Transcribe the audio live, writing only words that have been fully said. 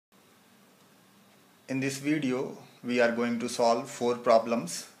In this video, we are going to solve 4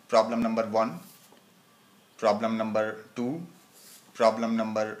 problems. Problem number 1, problem number 2, problem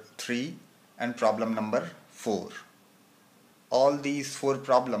number 3 and problem number 4. All these 4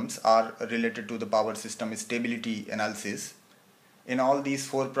 problems are related to the power system stability analysis. In all these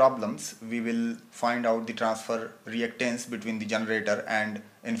 4 problems, we will find out the transfer reactance between the generator and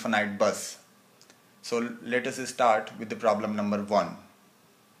infinite bus. So let us start with the problem number 1.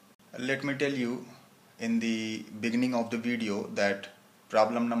 Let me tell you in the beginning of the video that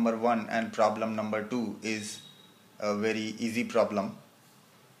problem number 1 and problem number 2 is a very easy problem.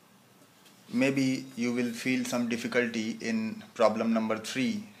 Maybe you will feel some difficulty in problem number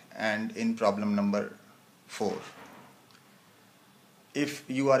 3 and in problem number 4. If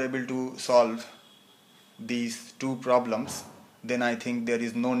you are able to solve these 2 problems, then I think there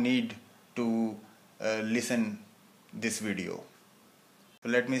is no need to listen this video. So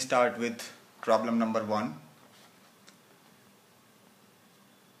let me start with problem number 1.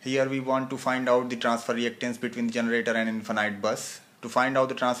 Here we want to find out the transfer reactance between the generator and infinite bus. To find out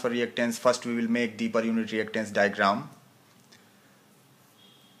the transfer reactance, first we will make the per unit reactance diagram.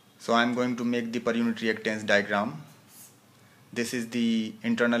 So I am going to make the per unit reactance diagram. This is the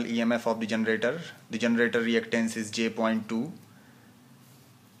internal EMF of the generator. The generator reactance is J.2.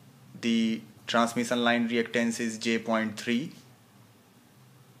 The transmission line reactance is J.3.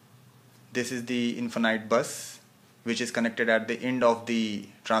 This is the infinite bus which is connected at the end of the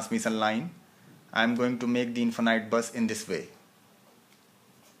transmission line. I am going to make the infinite bus in this way.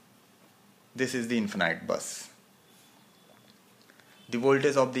 This is the infinite bus. The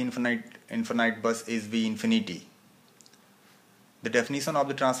voltage of the infinite bus is V infinity. The definition of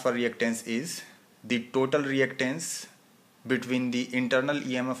the transfer reactance is the total reactance between the internal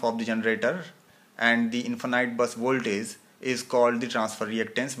EMF of the generator and the infinite bus voltage is called the transfer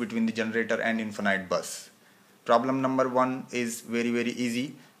reactance between the generator and infinite bus. Problem number 1 is very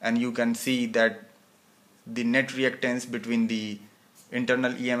easy, and you can see that the net reactance between the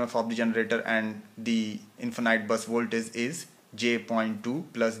internal EMF of the generator and the infinite bus voltage is J.2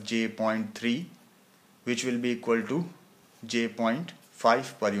 plus J.3, which will be equal to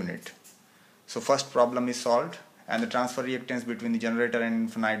J.5 per unit. So first problem is solved, and the transfer reactance between the generator and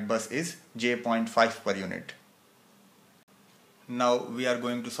infinite bus is J.5 per unit. Now we are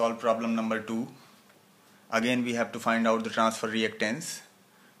going to solve problem number 2. Again we have to find out the transfer reactance.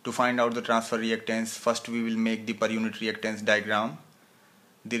 To find out the transfer reactance, first we will make the per unit reactance diagram.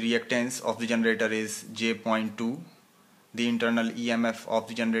 The reactance of the generator is J.2. The internal EMF of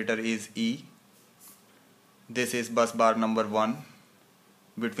the generator is E. This is bus bar number 1.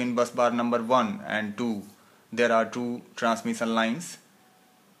 Between bus bar number 1 and 2 there are 2 transmission lines.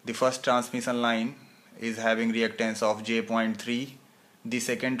 The first transmission line is having reactance of J.3. The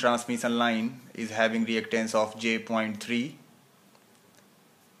second transmission line is having reactance of J.3.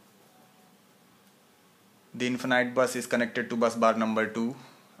 The infinite bus is connected to bus bar number 2.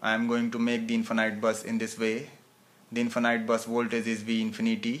 I am going to make the infinite bus in this way. The infinite bus voltage is V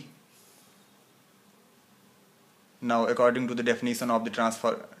infinity. Now according to the definition of the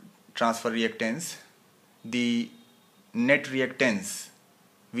transfer reactance, the net reactance,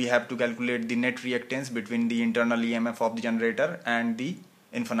 we have to calculate the net reactance between the internal EMF of the generator and the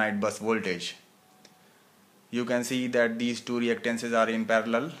infinite bus voltage. You can see that these 2 reactances are in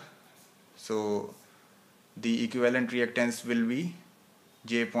parallel. So the equivalent reactance will be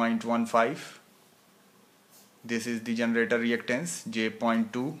J.15. This is the generator reactance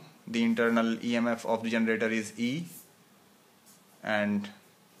J.2. The internal EMF of the generator is E, and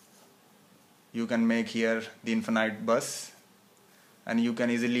you can make here the infinite bus, and you can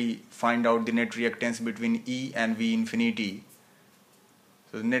easily find out the net reactance between E and V infinity.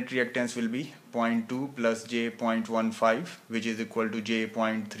 So the net reactance will be 0.2 plus J.15, which is equal to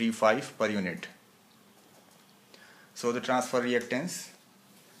J.35 per unit. So the transfer reactance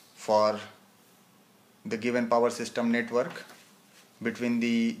for the given power system network between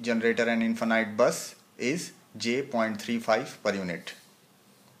the generator and infinite bus is J.35 per unit.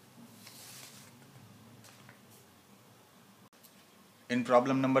 In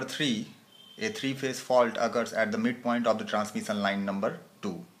problem number 3, a 3-phase fault occurs at the midpoint of the transmission line number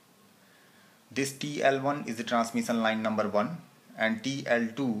 2. This TL1 is the transmission line number 1, and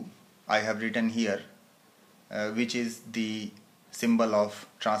TL2 I have written here, which is the symbol of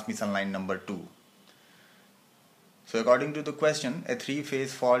transmission line number 2. So according to the question, a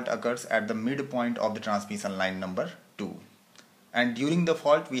 3-phase fault occurs at the midpoint of the transmission line number 2. And during the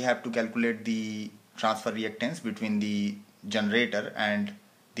fault we have to calculate the transfer reactance between the generator and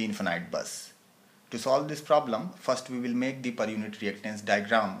the infinite bus. To solve this problem, first we will make the per unit reactance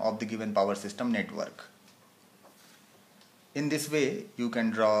diagram of the given power system network. In this way, you can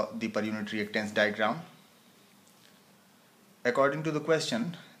draw the per unit reactance diagram. According to the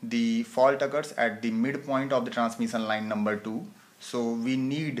question, the fault occurs at the midpoint of the transmission line number 2. So we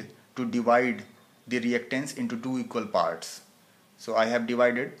need to divide the reactance into two equal parts. So I have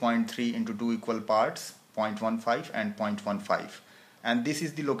divided 0.3 into two equal parts, 0.15 and 0.15. And this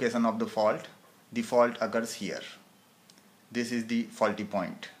is the location of the fault. The fault occurs here. This is the faulty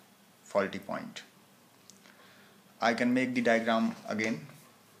point. I can make the diagram again.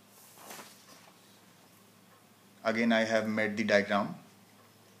 Again I have made the diagram.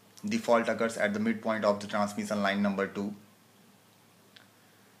 The fault occurs at the midpoint of the transmission line number 2.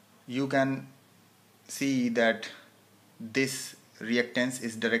 You can see that this reactance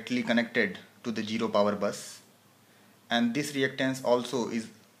is directly connected to the zero power bus, and this reactance also is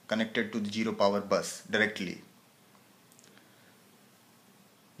connected to the zero power bus directly.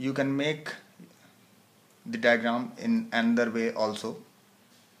 You can make the diagram in another way also.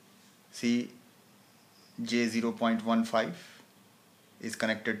 See, J0.15 is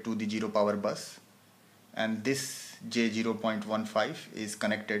connected to the zero power bus, and this J0.15 is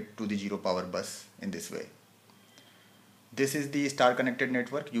connected to the zero power bus in this way. This is the star connected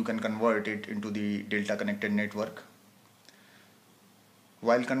network. You can convert it into the delta connected network.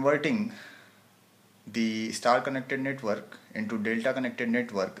 While converting the star connected network into delta connected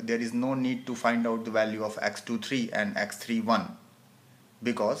network, there is no need to find out the value of x23 and x31,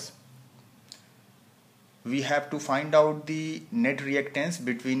 because we have to find out the net reactance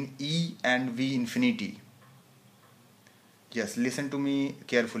between E and V infinity. Yes, listen to me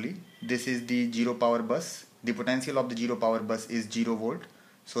carefully. This is the zero power bus. The potential of the zero power bus is 0 volt.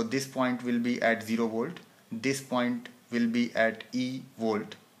 So this point will be at 0 volt. This point will be at E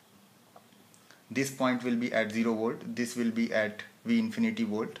volt. This point will be at 0 volt. This will be at V infinity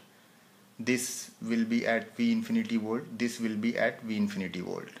volt. This will be at V infinity volt. This will be at V infinity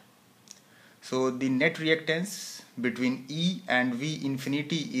volt. So the net reactance between E and V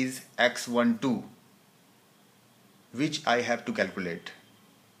infinity is x12, which I have to calculate.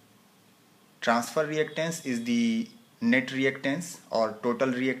 Transfer reactance is the net reactance or total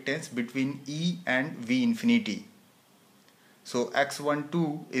reactance between E and V infinity. So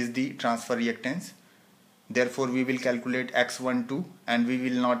x12 is the transfer reactance. Therefore we will calculate x12 and we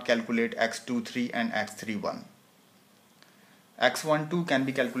will not calculate x23 and x31. x12 can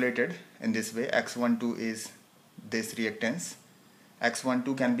be calculated in this way. x12 is this reactance.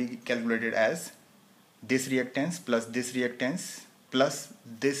 x12 can be calculated as this reactance plus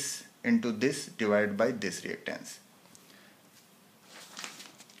this into this divided by this reactance.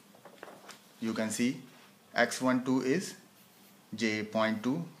 You can see x12 is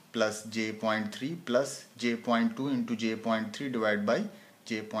J.2 plus J.3 plus J.2 into J.3 divided by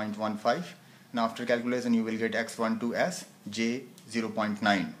J.15. Now after calculation you will get x12 as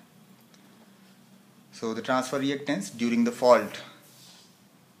J0.9. So the transfer reactance during the fault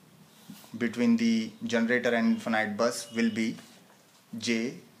between the generator and infinite bus will be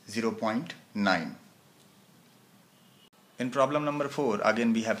J0.9. In problem number 4,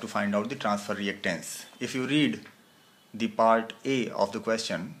 again we have to find out the transfer reactance. If you read the part A of the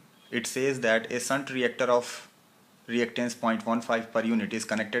question, it says that a shunt reactor of reactance 0.15 per unit is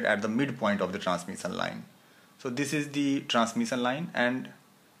connected at the midpoint of the transmission line. So this is the transmission line, and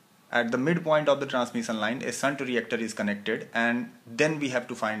at the midpoint of the transmission line a shunt reactor is connected, and then we have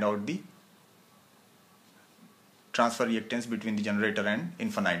to find out the transfer reactance between the generator and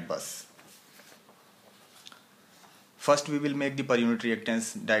infinite bus. First we will make the per unit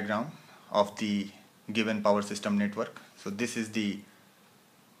reactance diagram of the given power system network. So this is the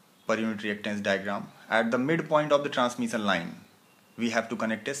per unit reactance diagram. At the midpoint of the transmission line we have to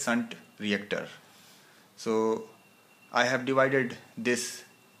connect a shunt reactor. So I have divided this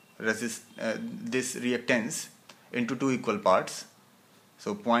reactance into two equal parts.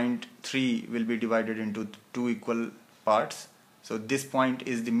 So 0.3 will be divided into two equal parts. So this point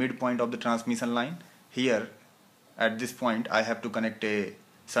is the midpoint of the transmission line. Here at this point I have to connect a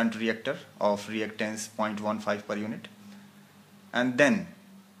shunt reactor of reactance 0.15 per unit, and then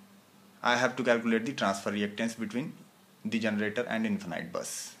I have to calculate the transfer reactance between the generator and infinite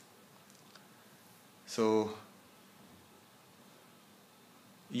bus. So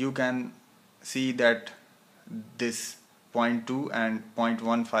you can see that this 0.2 and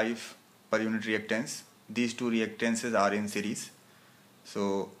 0.15 per unit reactance, these two reactances are in series.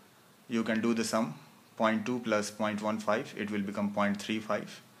 So you can do the sum, 0.2 plus 0.15, it will become 0.35,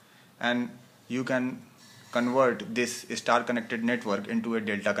 and you can convert this star connected network into a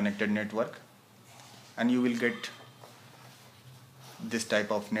delta connected network. and you will get this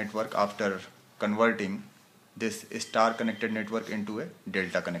type of network after converting this star connected network into a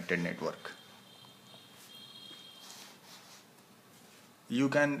delta connected network. You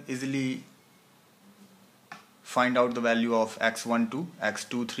can easily find out the value of x12,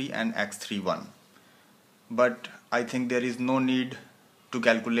 x23 and x31, but I think there is no need to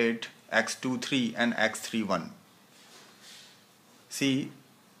calculate x23 and x31. See,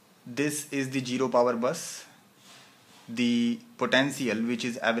 this is the zero power bus. The potential which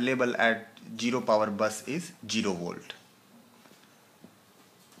is available at zero power bus is 0 volt.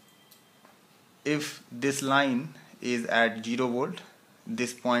 If this line is at 0 volt,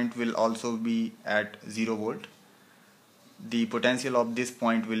 this point will also be at 0 volt. The potential of this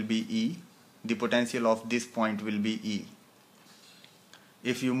point will be E. The potential of this point will be E.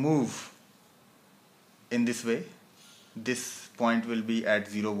 If you move in this way, this point will be at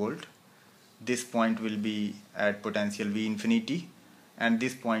 0 volt. This point will be at potential V infinity, and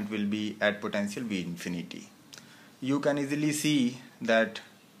this point will be at potential V infinity. You can easily see that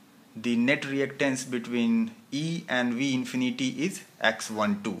the net reactance between E and V infinity is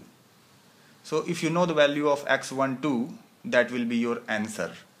x12. So if you know the value of x12, that will be your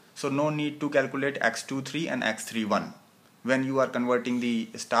answer. So no need to calculate x23 and x31 when you are converting the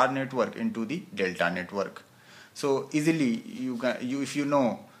star network into the delta network. So easily if you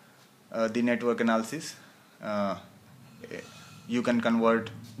know the network analysis, you can convert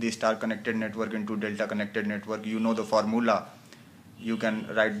the star connected network into delta connected network. You know the formula. You can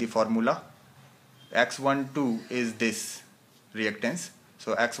write the formula. X12 is this reactance.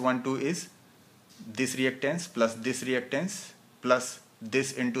 So X12 is this reactance plus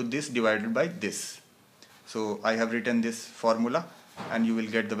this into this divided by this. So I have written this formula, and you will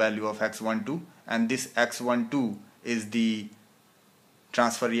get the value of X12, and this X12 is the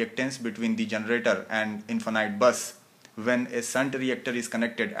transfer reactance between the generator and infinite bus when a shunt reactor is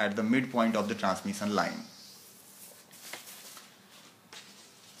connected at the midpoint of the transmission line.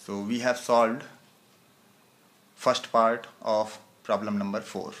 So we have solved first part of problem number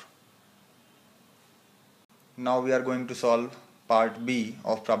 4. Now we are going to solve part B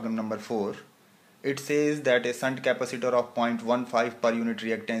of problem number 4. It says that a shunt capacitor of 0.15 per unit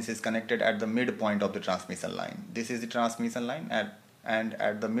reactance is connected at the midpoint of the transmission line. This is the transmission line, and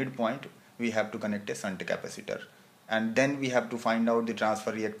at the midpoint we have to connect a shunt capacitor, and then we have to find out the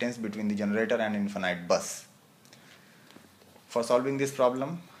transfer reactance between the generator and infinite bus. For solving this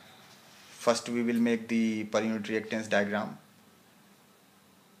problem, first we will make the per unit reactance diagram.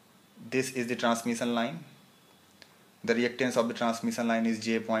 This is the transmission line. The reactance of the transmission line is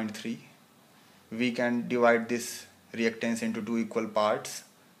J.3. We can divide this reactance into 2 equal parts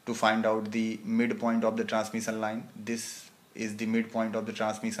to find out the midpoint of the transmission line. This is the midpoint of the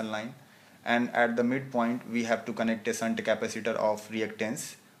transmission line, and at the midpoint we have to connect a shunt capacitor of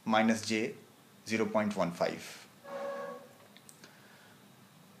reactance minus J 0.15.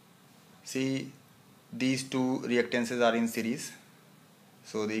 See, these two reactances are in series,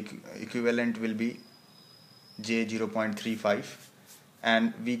 so the equivalent will be J 0.35,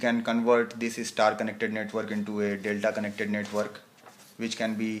 and we can convert this star connected network into a delta connected network, which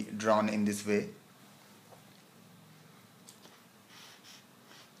can be drawn in this way.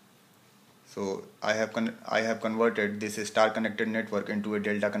 So I have converted this star connected network into a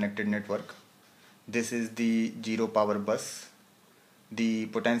delta connected network. This is the zero power bus. The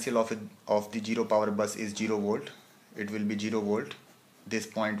potential of the zero power bus is 0 volt. It will be 0 volt. This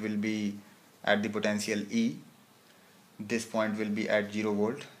point will be at the potential E. This point will be at 0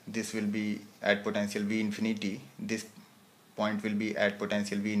 volt. This will be at potential V infinity. This point will be at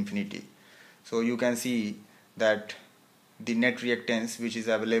potential V infinity. So you can see that the net reactance which is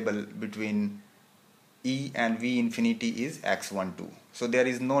available between E and V infinity is X12. So there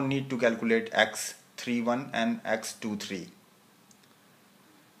is no need to calculate X31 and X23.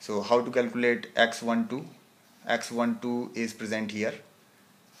 So how to calculate X12? X12 is present here.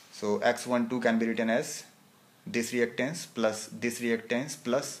 So X12 can be written as this reactance plus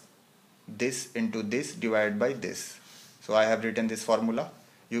this into this divided by this. So I have written this formula.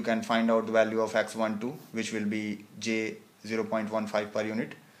 You can find out the value of X12, which will be J 0.15 per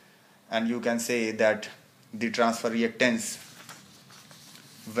unit, and you can say that the transfer reactance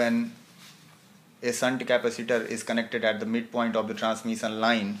when a shunt capacitor is connected at the midpoint of the transmission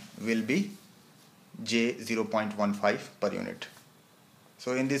line will be J 0.15 per unit.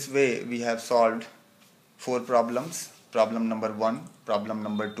 So in this way we have solved 4 problems: problem number 1, problem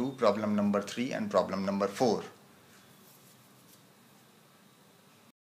number 2, problem number 3 and problem number 4.